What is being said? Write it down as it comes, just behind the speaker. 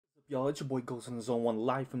Y'all, it's your boy Ghost in the Zone 1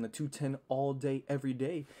 live from the 210 all day, every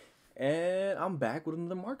day. And I'm back with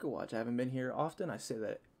another market watch. I haven't been here often. I say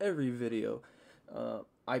that every video. Uh,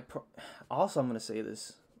 also, I'm going to say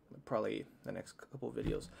this probably the next couple of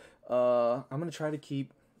videos. I'm going to try to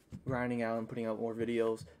keep grinding out and putting out more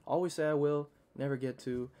videos. Always say I will, never get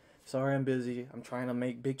to. Sorry I'm busy. I'm trying to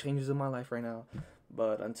make big changes in my life right now.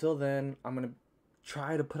 But until then, I'm going to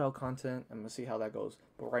try to put out content. I'm gonna see how that goes.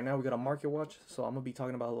 But right now we got a market watch, so I'm gonna be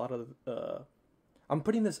talking about a lot of. I'm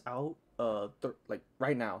putting this out. Like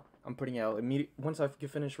right now, I'm putting out immediate. Once I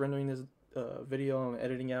get finished rendering this video and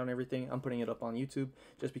editing it out and everything, I'm putting it up on YouTube.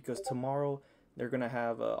 Just because tomorrow they're gonna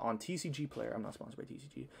have on TCG Player. I'm not sponsored by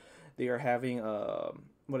TCG. They are having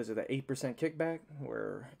what is it? The 8% kickback,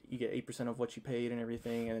 where you get 8% of what you paid and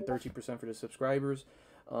everything, and then 13% for the subscribers.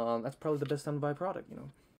 That's probably the best time to buy a product, you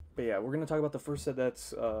know. But yeah, we're gonna talk about the first set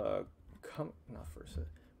that's not first set.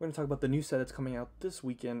 We're gonna talk about the new set that's coming out this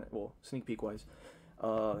weekend. Well, sneak peek wise,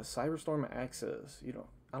 Cyberstorm Access. You know,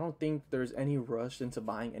 I don't think there's any rush into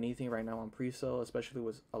buying anything right now on pre-sale, especially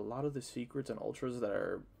with a lot of the secrets and ultras that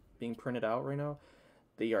are being printed out right now.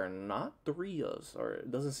 They are not 3s, or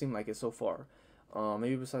it doesn't seem like it so far.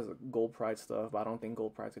 Maybe besides the Gold Pride stuff, but I don't think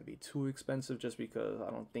Gold Pride's gonna be too expensive just because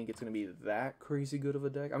I don't think it's gonna be that crazy good of a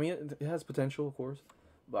deck. I mean, it has potential, of course,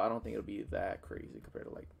 but I don't think it'll be that crazy compared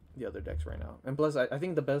to like the other decks right now. And plus, I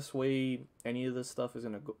think the best way any of this stuff is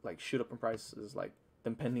gonna go, like shoot up in price is like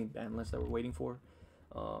the pending ban list that we're waiting for.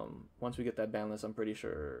 Once we get that ban list, I'm pretty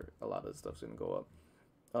sure a lot of the stuff's gonna go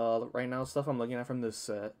up. Right now, stuff I'm looking at from this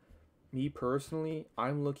set. Me personally,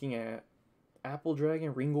 I'm looking at Apple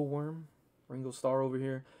Dragon, Ringo Worm, Ringo Star over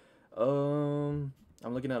here.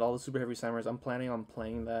 I'm looking at all the Super Heavy Samurais. I'm planning on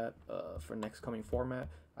playing that for next coming format.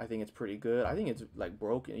 I think it's pretty good. I think it's like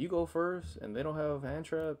broken. You go first and they don't have hand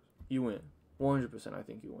trap, you win. 100% I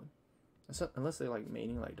think you win. Unless they like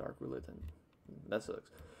maining like Dark Roulette, then that sucks.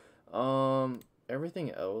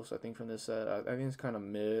 Everything else I think from this set, I think it's kind of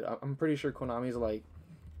mid. I'm pretty sure Konami's like,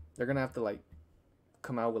 they're gonna have to like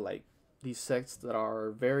come out with like these sets that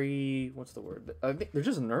are very, what's the word? I think they're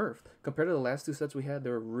just nerfed compared to the last two sets we had. They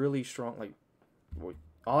were really strong. Like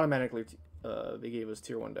automatically, they gave us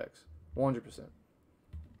tier 1 decks, 100%.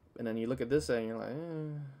 And then you look at this set and you're like,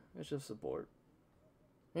 it's just support.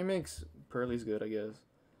 It makes Pearly's good, I guess.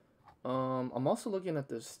 I'm also looking at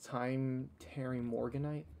this Time Tearing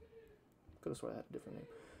Morganite. Could have sworn I had a different name.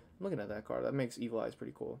 I'm looking at that card. That makes Evil Eyes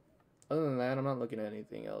pretty cool. Other than that, I'm not looking at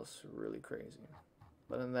anything else really crazy.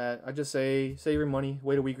 But other than that, I just say save your money,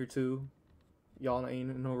 wait a week or two. Y'all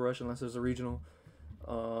ain't in no rush unless there's a regional.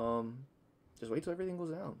 Just wait till everything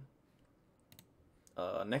goes down.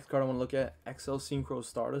 Next card I want to look at, XL Synchro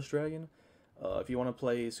Stardust Dragon. If you want to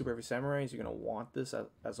play Super Heavy Samurais, you're going to want this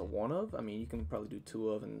as a one of. I mean, you can probably do 2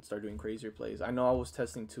 of and start doing crazier plays. I know I was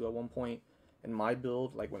testing 2 at one point in my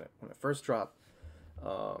build, like when it first dropped.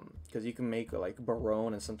 Because you can make like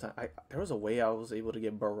Barone, and sometimes there was a way I was able to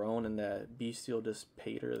get Barone and that Bestial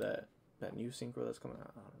Dispater, that new synchro that's coming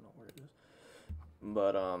out. I don't know where it is.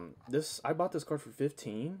 But I bought this card for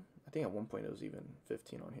 15. I think at one point it was even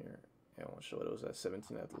 15 on here. I won't show it. It was at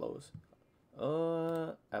 17 at the lowest.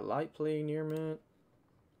 At light play near mint.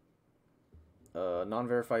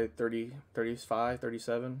 Non-verified 30, 35,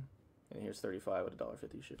 37. And here's 35 with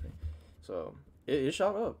 $1.50 shipping. So it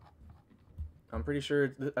shot up. I'm pretty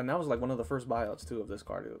sure, and that was like one of the first buyouts too of this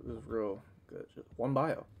card. It was real good. Just one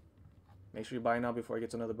buyout. Make sure you buy now before it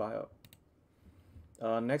gets another buyout.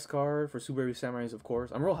 Next card for Super Heavy Samurais, of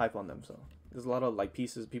course. I'm real hype on them, so there's a lot of like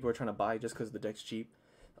pieces people are trying to buy just because the deck's cheap.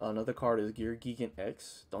 Another card is Gear Geek and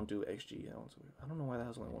X. Don't do XG. I don't know why that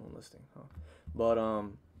has only one listing, huh? But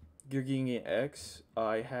Gear Geek and X,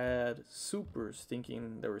 I had supers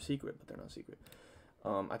thinking they were secret, but they're not secret.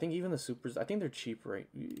 I think even the supers, I think they're cheap, right?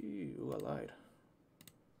 Ooh, I lied.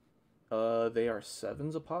 They are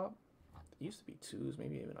 7s a pop. It used to be 2s,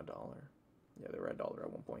 maybe even $1. Yeah, they were $1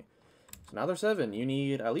 at one point. So now they're 7. You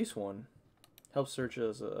need at least one. Helps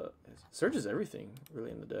searches everything really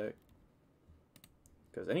in the deck.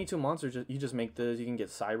 Because any 2 monsters, you just make this. You can get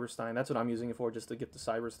Cyberstein. That's what I'm using it for, just to get the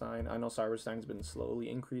Cyberstein. I know Cyberstein's been slowly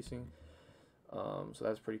increasing, so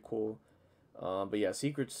that's pretty cool. But yeah,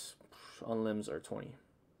 secrets on limbs are 20.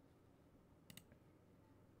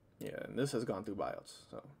 Yeah, and this has gone through buyouts,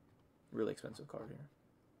 so really expensive card here.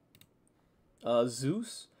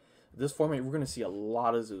 Zeus. This format, we're going to see a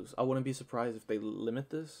lot of Zeus. I wouldn't be surprised if they limit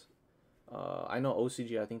this. I know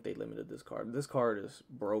OCG, I think they limited this card. This card is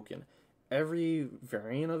broken. Every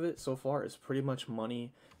variant of it so far is pretty much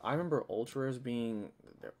money. I remember Ultras being,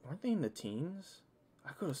 weren't they in the teens?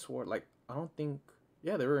 I could have swore, like, I don't think,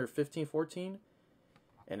 yeah, they were 15, 14,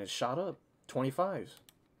 and it shot up 25s.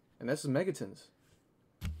 And this is Megatons.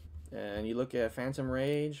 And you look at Phantom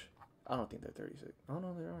Rage. I don't think they're 36. Oh,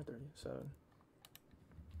 no, they are 37.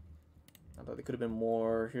 I thought they could have been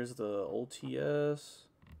more. Here's the OTS.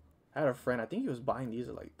 I had a friend. I think he was buying these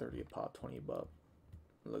at like 30 a pop, 20 bucks.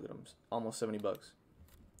 Look at them. Almost 70 bucks.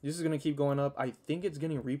 This is going to keep going up. I think it's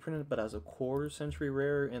getting reprinted, but as a quarter century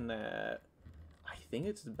rare in that... I think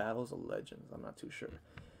it's Battles of Legends. I'm not too sure.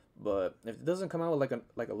 But if it doesn't come out with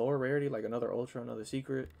like a lower rarity, like another Ultra, another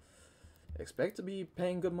Secret, expect to be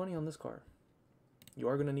paying good money on this card. You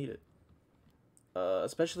are going to need it.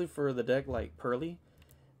 Especially for the deck like Pearly.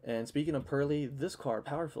 And speaking of Pearly, this card,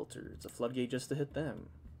 Power Filter, it's a floodgate just to hit them.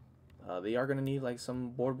 They are going to need like some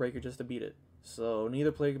board breaker just to beat it. So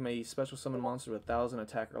neither player may special summon monsters with 1,000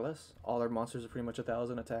 attack or less. All their monsters are pretty much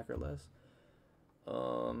 1,000 attack or less.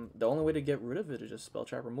 The only way to get rid of it is just spell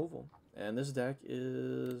trap removal. And this deck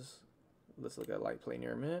is, let's look at light play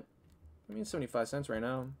near mint. I mean 75 cents right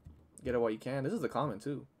now. Get it while you can. This is the common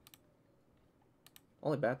too.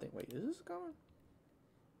 Only bad thing. Wait, is this a common?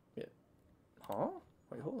 Yeah. Huh?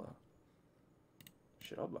 Wait, hold on.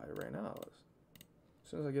 Shit, I'll buy it right now. As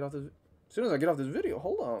soon as I get off this video,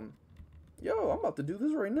 hold on. Yo, I'm about to do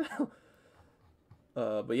this right now.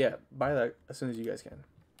 But yeah, buy that as soon as you guys can.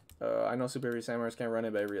 I know Super Heavy Samurais can't run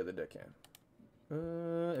it, but every other deck can.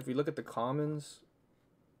 If we look at the commons.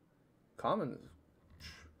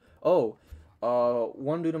 Oh,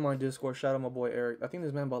 one dude in my Discord, shout out my boy Eric. I think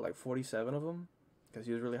this man bought like 47 of them because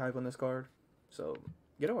he was really hype on this card. So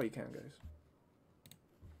get it while you can, guys.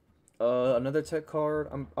 Another tech card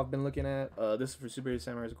I've been looking at. This is for Super Heavy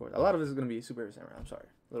Samurais, of course. A lot of this is gonna be Super Heavy Samurai. I'm sorry,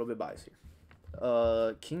 a little bit biased here.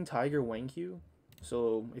 King Tiger Wankyu.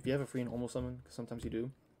 So if you have a free and almost summon, because sometimes you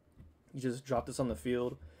do, you just drop this on the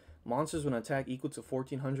field. Monsters with an attack equal to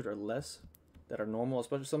 1,400 or less that are normal,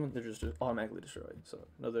 especially summon, they're just automatically destroyed. So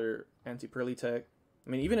another anti-Pearly tech. I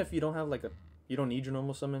mean, even if you don't have like you don't need your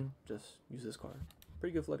normal summon, just use this card.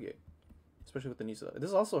 Pretty good floodgate. Especially with the new stuff.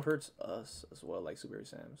 This also hurts us as well, like Super Heavy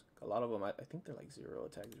Sams. A lot of them, I think they're like 0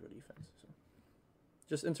 attack, 0 defense. So,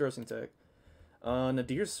 just interesting tech.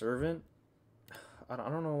 Nadir's Servant. I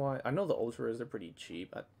don't know why. I know the Ultras, they're pretty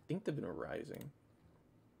cheap. I think they've been rising.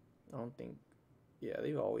 I don't think... Yeah,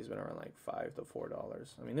 they've always been around like $5 to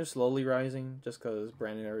 $4. I mean, they're slowly rising just because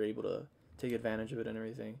Brandon are able to take advantage of it and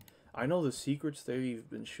everything. I know the Secrets, they've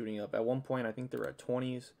been shooting up. At one point, I think they were at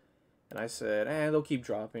 20s. And I said, they'll keep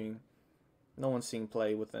dropping. No one's seeing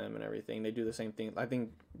play with them and everything. They do the same thing. I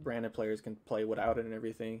think branded players can play without it and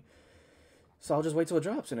everything. So I'll just wait till it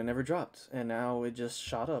drops, and it never dropped. And now it just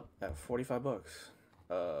shot up at 45 bucks.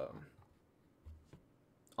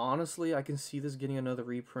 Honestly, I can see this getting another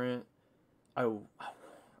reprint. I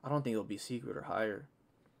don't think it'll be Secret or higher.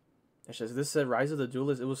 It's just, this said Rise of the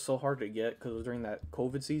Duelist. It was so hard to get because it was during that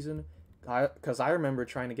COVID season. Because I remember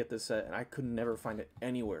trying to get this set, and I could never find it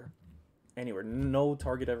anywhere. Anywhere. No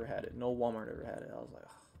Target ever had it. No Walmart ever had it. I was like,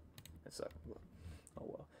 it sucked.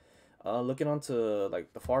 Oh well. Looking onto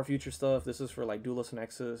like the far future stuff. This is for like Duelist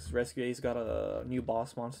Nexus. Rescue Ace got a new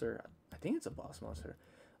boss monster. I think it's a boss monster.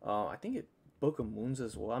 I think it Book of Moons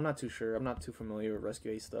as well. I'm not too sure. I'm not too familiar with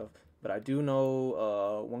Rescue Ace stuff. But I do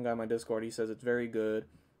know one guy on my Discord, he says it's very good.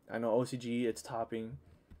 I know OCG, it's topping.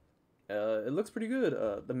 It looks pretty good.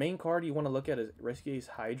 The main card you want to look at is Rescue Ace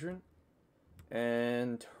Hydrant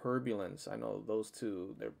and Turbulence. I know those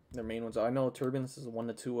two, they're main ones. I know Turbulence is 1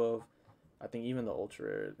 to 2 of. I think even the Ultra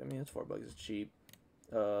Rare, I mean, it's $4, it's cheap.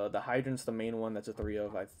 The Hydrant's the main one, that's a 3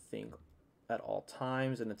 of, I think, at all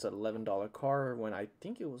times. And it's an $11 card when I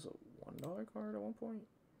think it was a $1 card at one point.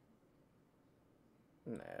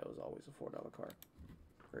 Nah, it was always a $4 card.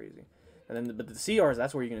 Crazy. And then, but the CRs,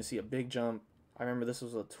 that's where you're going to see a big jump. I remember this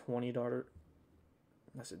was a $20.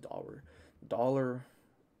 That's a dollar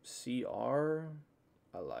CR.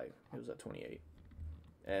 I lied. It was at 28,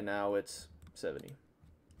 and now it's 70.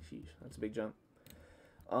 Sheesh, that's a big jump.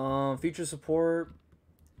 Feature support.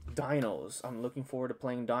 Dinos. I'm looking forward to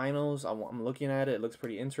playing Dinos. I'm looking at it. It looks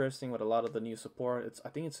pretty interesting with a lot of the new support. I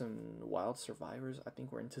think it's in Wild Survivors. I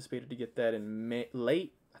think we're anticipated to get that in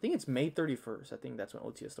I think it's May 31st. I think that's when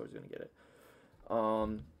OTS Store is going to get it.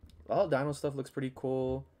 All Dino stuff looks pretty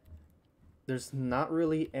cool. There's not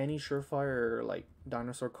really any surefire like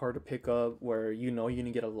dinosaur card to pick up where you're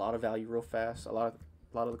gonna get a lot of value real fast. A lot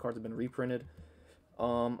of the cards have been reprinted.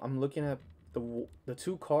 I'm looking at the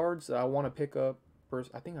 2 cards that I want to pick up.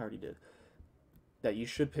 First, I think I already did. That you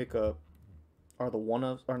should pick up are the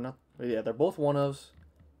 1-ofs, or not? Yeah, they're both 1-ofs,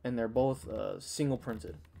 and they're both single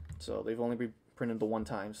printed. So they've only been printed the one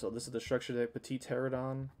time. So this is the structure deck, Petit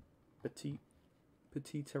Pterodon,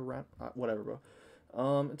 whatever, bro.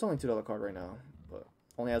 It's only $2 card right now, but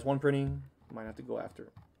only has 1 printing. Might have to go after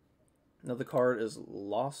it. Another card is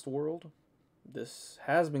Lost World. This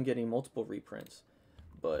has been getting multiple reprints,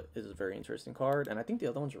 but it's a very interesting card, and I think the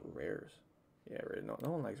other ones are rares. Yeah, right. No,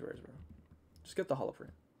 no one likes rares, bro. Just get the holo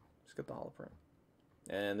print. Just get the holo print.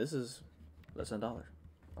 And this is less than $1.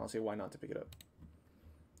 I don't see why not to pick it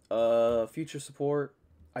up. Future support.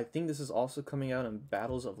 I think this is also coming out in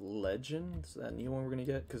Battles of Legends, that new one we're gonna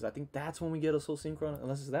get, because I think that's when we get a Soul Synchron,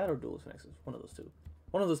 unless it's that or Duelist Nexus. One of those two.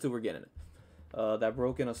 One of those two we're getting it. That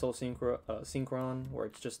broken Assault Synchron, where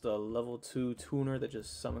it's just a level 2 tuner that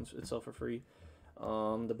just summons itself for free.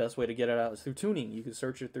 The best way to get it out is through tuning. You can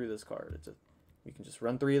search it through this card. You can just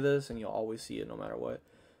run 3 of this and you'll always see it no matter what.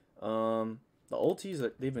 The ultis,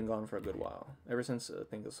 they've been gone for a good while. Ever since I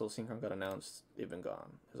think the Soul Synchron got announced, they've been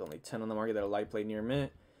gone. There's only 10 on the market that are light play near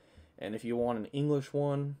mint. And if you want an English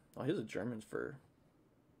one, oh, here's a German for.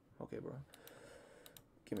 Okay, bro.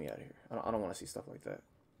 Get me out of here. I don't want to see stuff like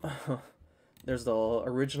that. There's the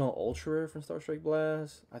original Ultra Rare from Star Strike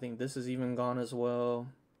Blast. I think this is even gone as well.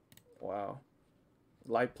 Wow.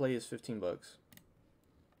 Light play is $15.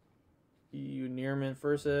 You near mint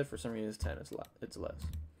first ed, for some reason it's 10. It's less.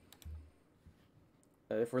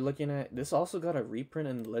 If we're looking at this, also got a reprint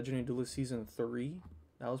in Legendary Duelist Season 3.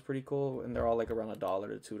 That was pretty cool, and they're all like around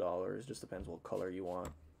 $1 to $2. Just depends what color you want,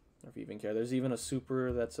 or if you even care. There's even a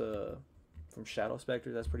super that's from Shadow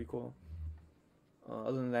Spectre. That's pretty cool.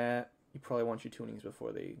 Other than that, you probably want your tunings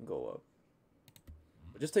before they go up.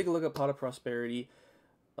 But just take a look at Pot of Prosperity.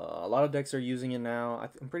 A lot of decks are using it now.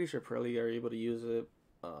 I'm pretty sure Pearly are able to use it.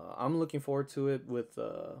 I'm looking forward to it with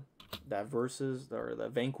that Versus or the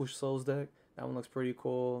Vanquish Souls deck. That one looks pretty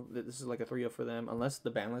cool. This is like a 3-up for them, unless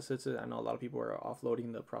the ban list hits it. I know a lot of people are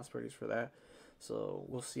offloading the Prosperities for that, so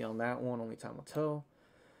we'll see on that one. Only time will tell.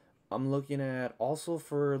 I'm looking at also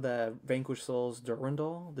for the Vanquish Souls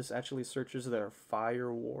Durandal. This actually searches their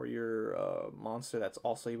Fire Warrior monster that's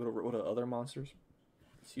also able to roll to other monsters.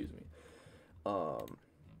 Excuse me.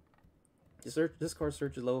 This card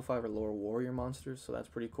searches level 5 or lower warrior monsters, so that's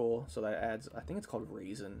pretty cool. So that adds, I think it's called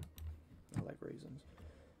Raisin. I like raisins.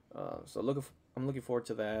 So I'm looking forward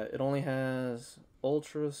to that. It only has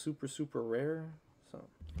ultra super rare, so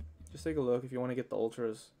just take a look if you want to get the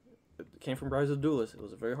ultras. It came from Rise of the Duelist. It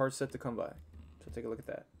was a very hard set to come by, so take a look at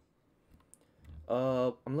that.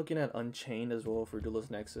 I'm looking at Unchained as well for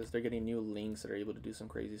Duelist Nexus. They're getting new links that are able to do some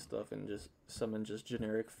crazy stuff and just summon just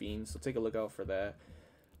generic fiends, so take a look out for that.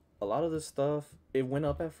 A lot of this stuff, it went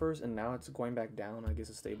up at first and now it's going back down. I guess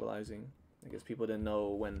it's stabilizing. I guess people didn't know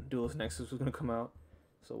when Duelist Nexus was going to come out,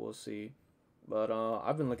 so we'll see. But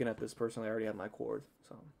I've been looking at this personally. I already have my cord,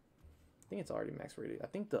 so I think it's already max rated. I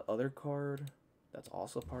think the other card that's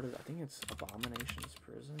also part of it, I think it's Abomination's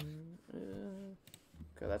Prison.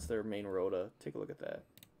 Okay, that's their main Rhoda. Take a look at that.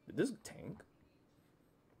 Did this tank?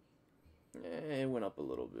 It went up a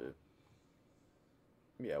little bit.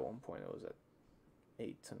 Yeah, at one point it was at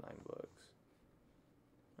 $8 to $9.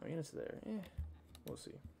 I mean, it's there. We'll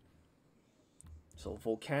see. So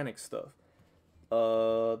volcanic stuff.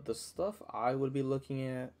 The stuff I would be looking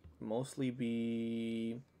at mostly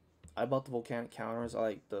be. I bought the volcanic counters. I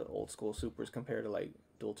like the old school supers compared to like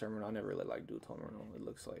dual terminal. I never really liked dual terminal. It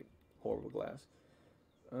looks like horrible glass.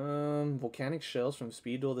 Volcanic shells from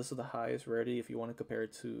Speed Duel. This is the highest rarity if you want to compare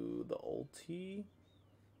it to the ulti.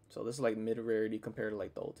 So this is like mid rarity compared to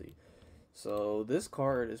like the ulti. So this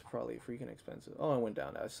card is probably freaking expensive. Oh, it went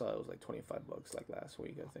down. I saw it was like $25 like last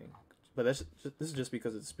week, I think. But this is just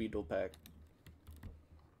because it's Speed Duel pack.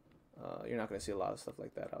 You're not gonna see a lot of stuff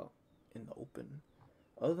like that out in the open.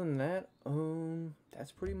 Other than that,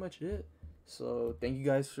 that's pretty much it. So thank you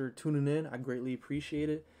guys for tuning in. I greatly appreciate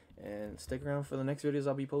it, and stick around for the next videos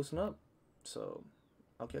I'll be posting up. So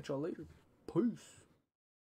I'll catch y'all later. Peace.